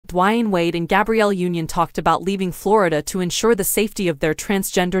Dwyane Wade and Gabrielle Union talked about leaving Florida to ensure the safety of their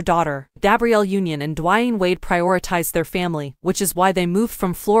transgender daughter. Gabrielle Union and Dwyane Wade prioritized their family, which is why they moved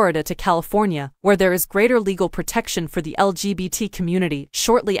from Florida to California, where there is greater legal protection for the LGBT community,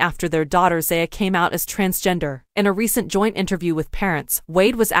 shortly after their daughter Zaya came out as transgender. In a recent joint interview with parents,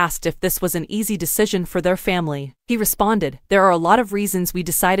 Wade was asked if this was an easy decision for their family. He responded, "There are a lot of reasons we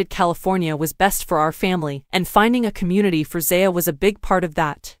decided California was best for our family, and finding a community for Zaya was a big part of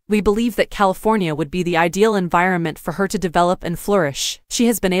that. We believe that California would be the ideal environment for her to develop and flourish. She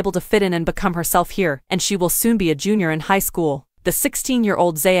has been able to fit in and become herself here, and she will soon be a junior in high school." The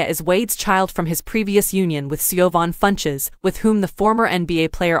 16-year-old Zaya is Wade's child from his previous union with Siobhan Funches, with whom the former NBA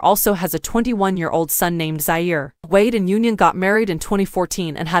player also has a 21-year-old son named Zaire. Wade and Union got married in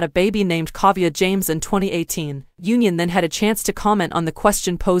 2014 and had a baby named Kavya James in 2018. Union then had a chance to comment on the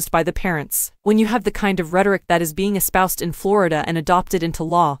question posed by the parents. "When you have the kind of rhetoric that is being espoused in Florida and adopted into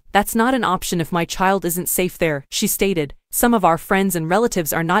law, that's not an option if my child isn't safe there," she stated. "Some of our friends and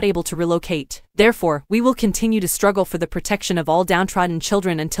relatives are not able to relocate. Therefore, we will continue to struggle for the protection of all downtrodden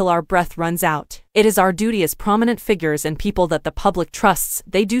children until our breath runs out. It is our duty as prominent figures and people that the public trusts.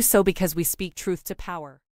 They do so because we speak truth to power."